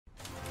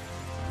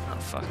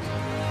fuck.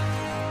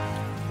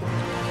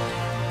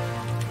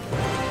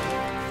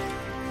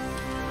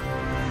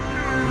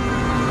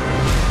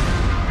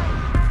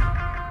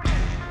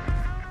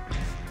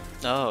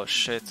 Oh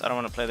shit, I don't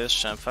want to play this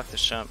champ, fuck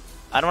this champ.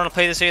 I don't want to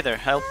play this either,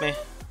 help me.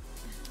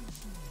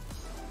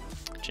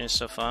 Jhin is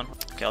so fun.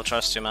 Okay, I'll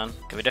trust you, man.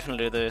 Okay, we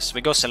definitely do this.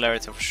 We go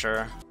celerity for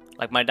sure.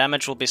 Like, my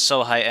damage will be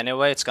so high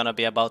anyway, it's gonna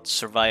be about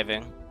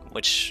surviving.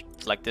 Which,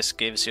 like, this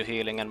gives you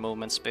healing and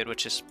movement speed,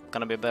 which is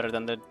gonna be better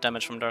than the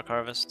damage from Dark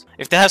Harvest.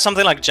 If they have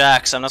something like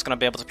Jax, I'm not gonna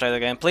be able to play the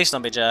game. Please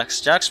don't be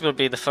Jax. Jax will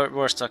be the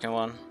worst fucking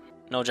one.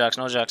 No Jax,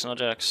 no Jax, no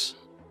Jax.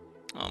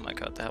 Oh my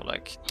god, they have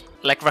like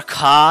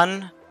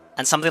Rakan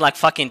and something like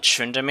fucking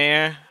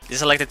Tryndamere.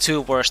 These are like the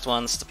two worst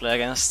ones to play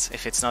against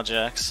if it's not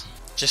Jax.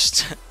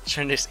 Just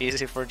Trynd is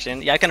easy for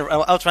Jhin. Yeah, I can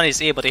outrun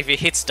his E, but if he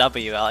hits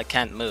W, I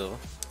can't move.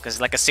 Because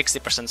it's like a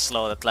 60%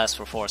 slow that lasts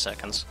for 4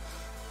 seconds.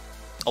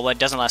 Although it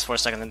doesn't last 4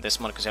 seconds in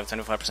this mode because you have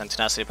 25%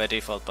 tenacity by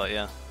default, but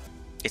yeah.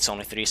 It's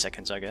only 3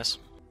 seconds, I guess.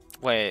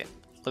 Wait,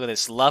 look at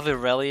this. Love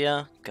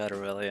Irelia. God,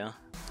 Irelia.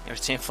 Your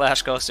team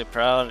flash ghosted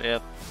proud,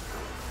 yep.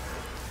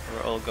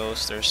 We're all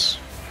ghosters.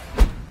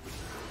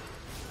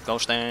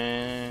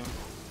 Ghosting.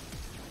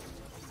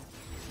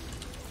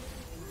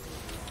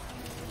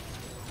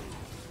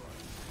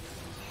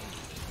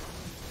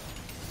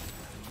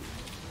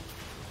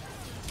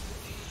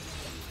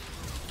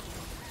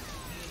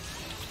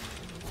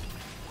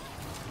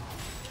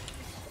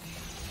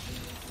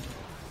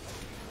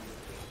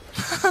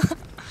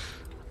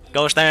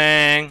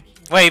 Ghosting!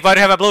 Wait, why do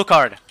you have a blue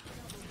card?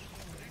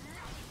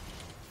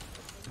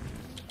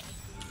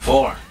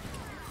 4.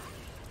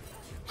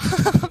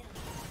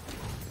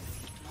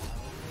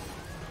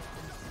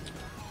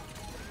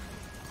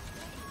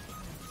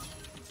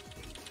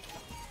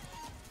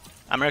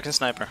 American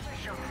Sniper.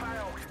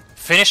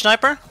 Finnish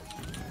Sniper?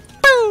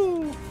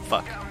 Boo!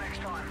 Fuck.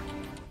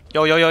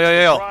 Yo, yo, yo, yo,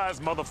 yo, yo.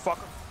 Surprise,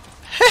 motherfucker.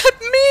 Hit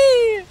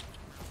me!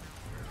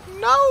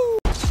 No!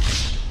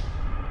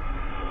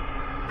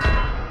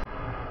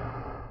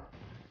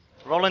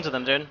 Roll into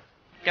them, dude.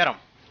 Get them.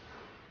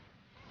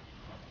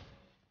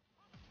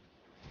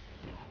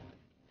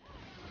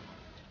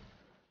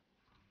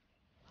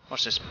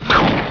 Watch this.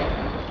 Boop.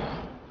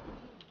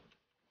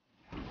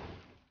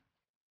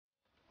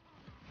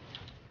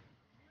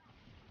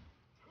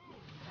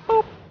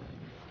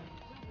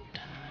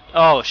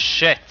 Oh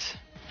shit.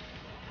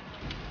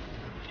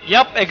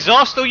 Yup,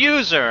 Exhausto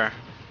user.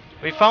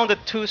 We found a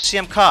 2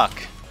 CM cock.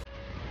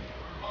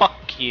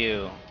 Fuck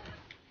you.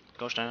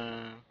 Goes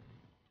down.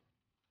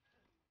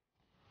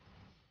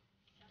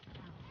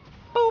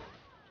 Boop.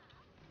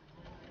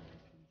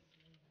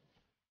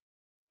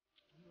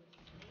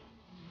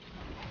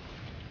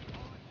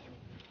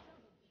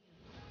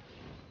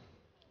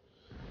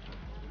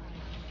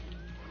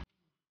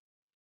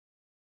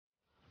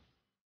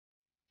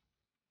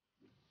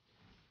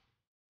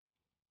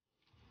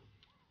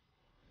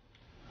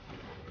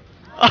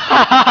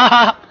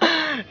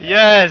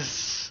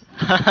 Yes!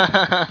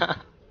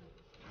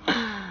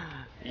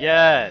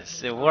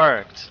 Yes, it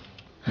worked.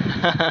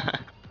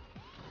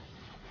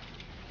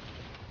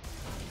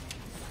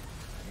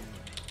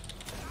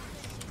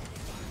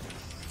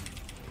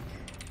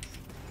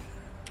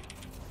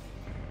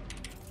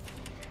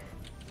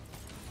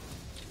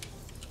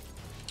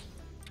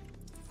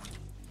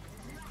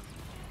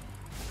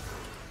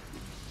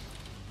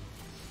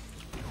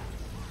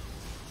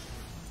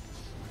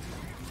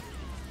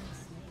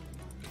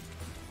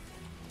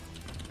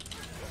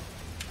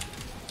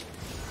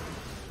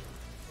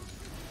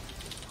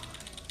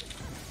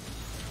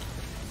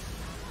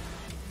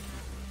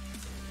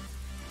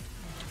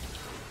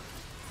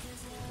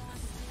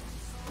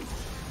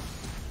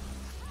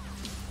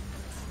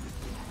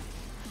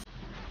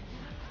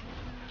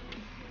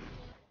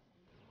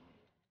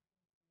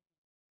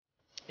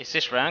 Is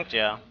this ranked?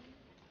 Yeah.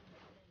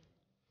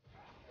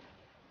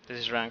 This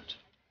is ranked.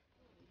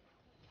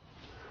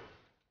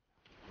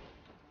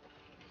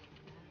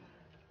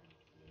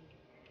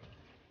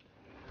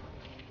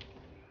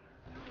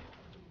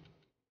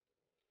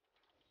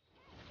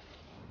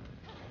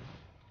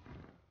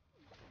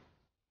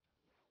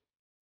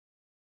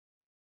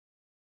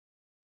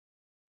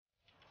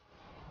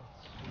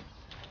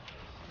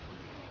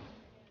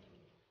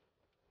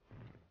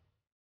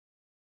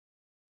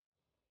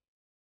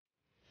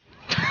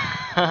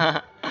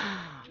 I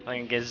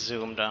can get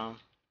zoomed down.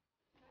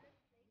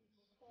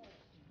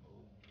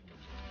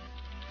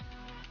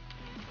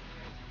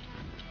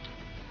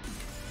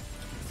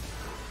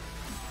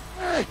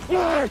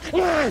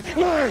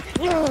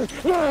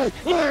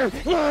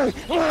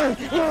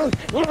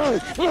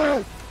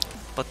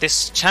 But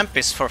this champ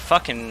is for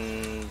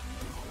fucking...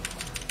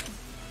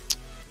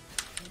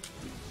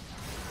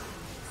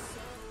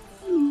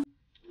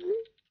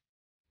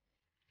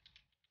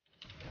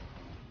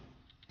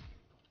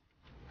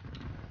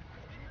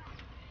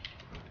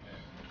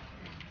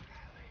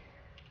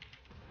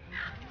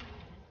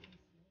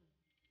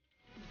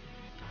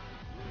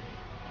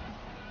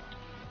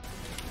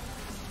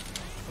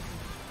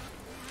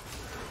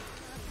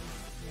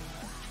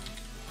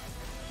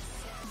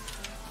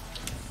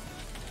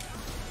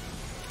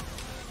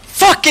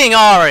 fucking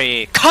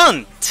Ari!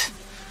 Cunt!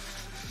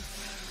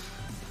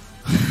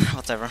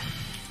 Whatever.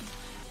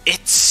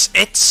 It's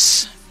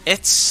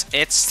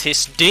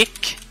his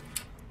dick.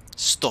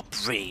 Stop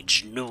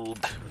rage,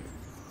 noob.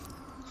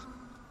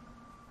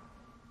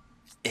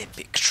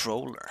 Epic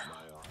troller.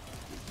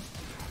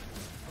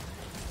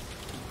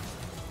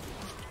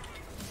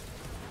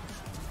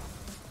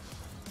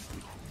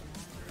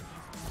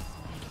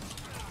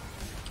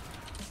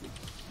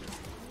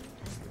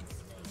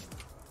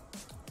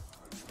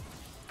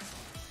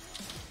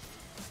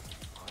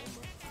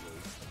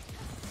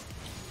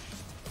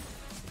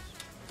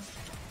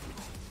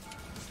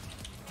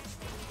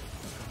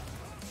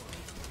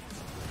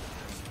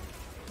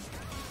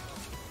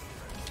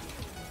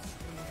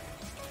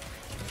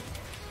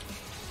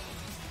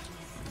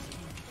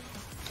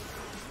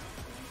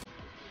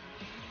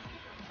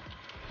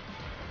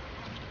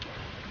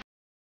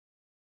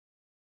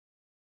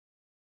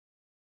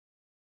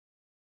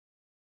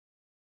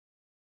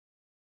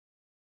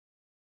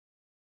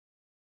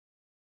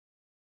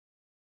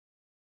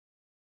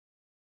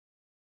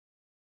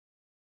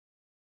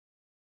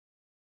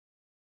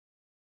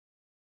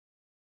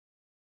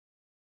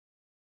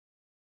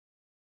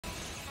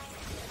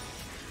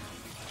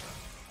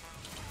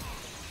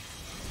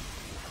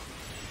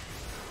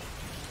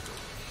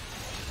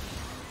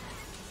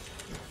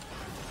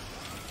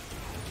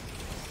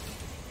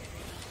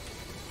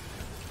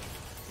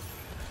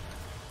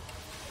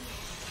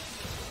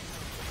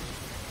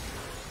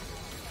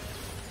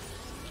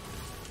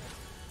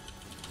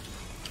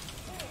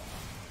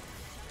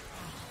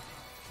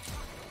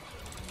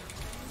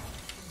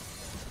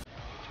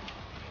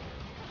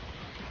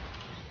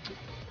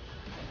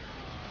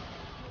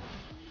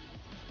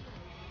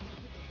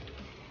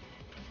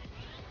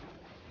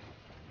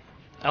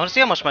 I want to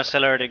see how much my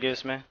celerity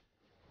gives me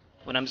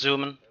when I'm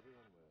zooming.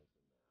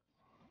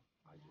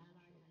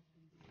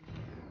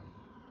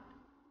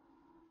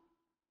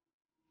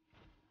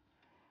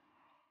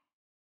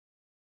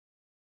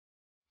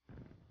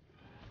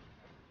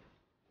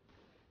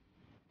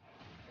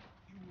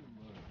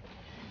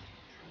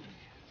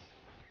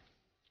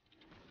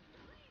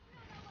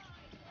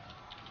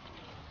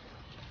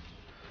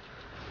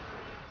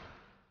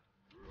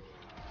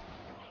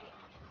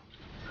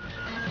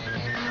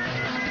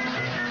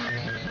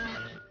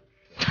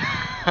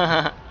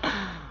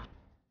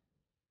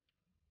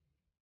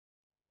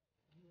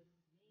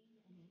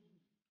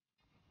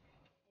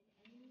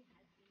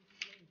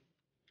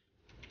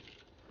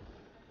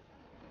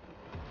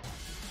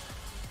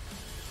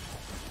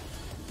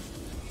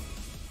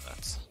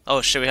 Oh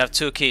shit, we have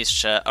 2 keys,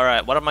 chat.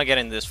 Alright, what am I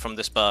getting this from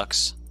this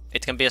box?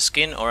 It can be a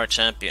skin or a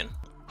champion.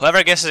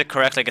 Whoever guesses it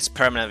correctly gets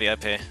permanent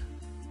VIP.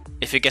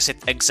 If you guess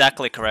it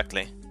exactly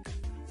correctly.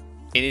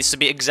 It needs to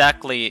be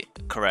exactly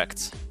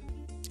correct.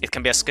 It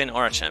can be a skin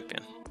or a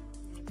champion.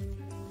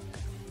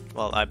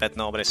 Well, I bet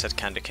nobody said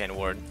Candy Cane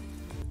Ward.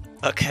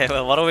 Okay,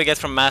 well, what do we get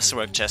from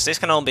Masterwork chest? This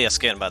can only be a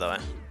skin, by the way.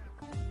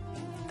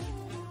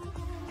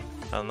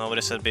 Well,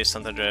 nobody said Beast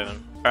Hunter Draven.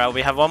 Alright,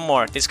 we have one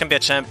more. This can be a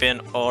champion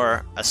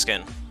or a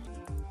skin.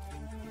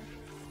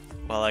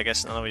 Well, I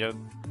guess none of you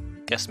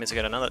guessed me to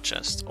get another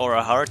chest. Or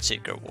a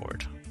Heartseeker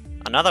ward.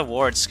 Another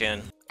ward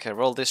skin. Okay,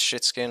 roll this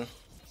shit skin.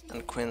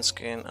 And Quinn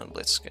skin and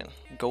Blitz skin.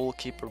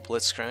 Goalkeeper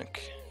Blitzcrank.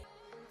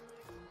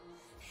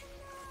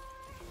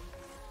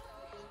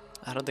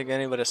 I don't think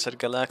anybody said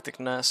Galactic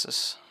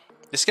Nasus.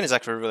 This skin is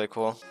actually really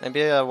cool.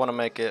 Maybe I want to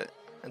make it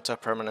into a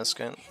permanent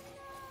skin.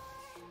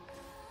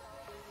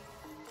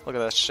 Look at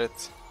that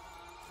shit.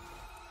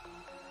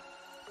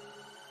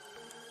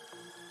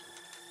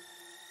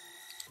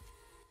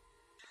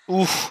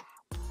 Oof!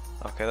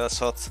 Okay, that's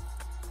hot.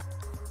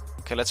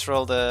 Okay, let's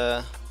roll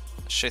the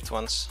shit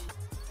ones.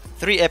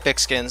 3 epic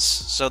skins,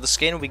 so the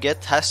skin we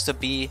get has to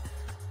be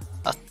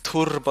a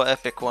turbo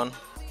epic one.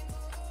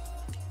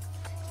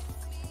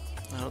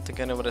 I don't think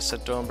anybody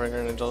said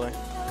Dawnbringer in Italy.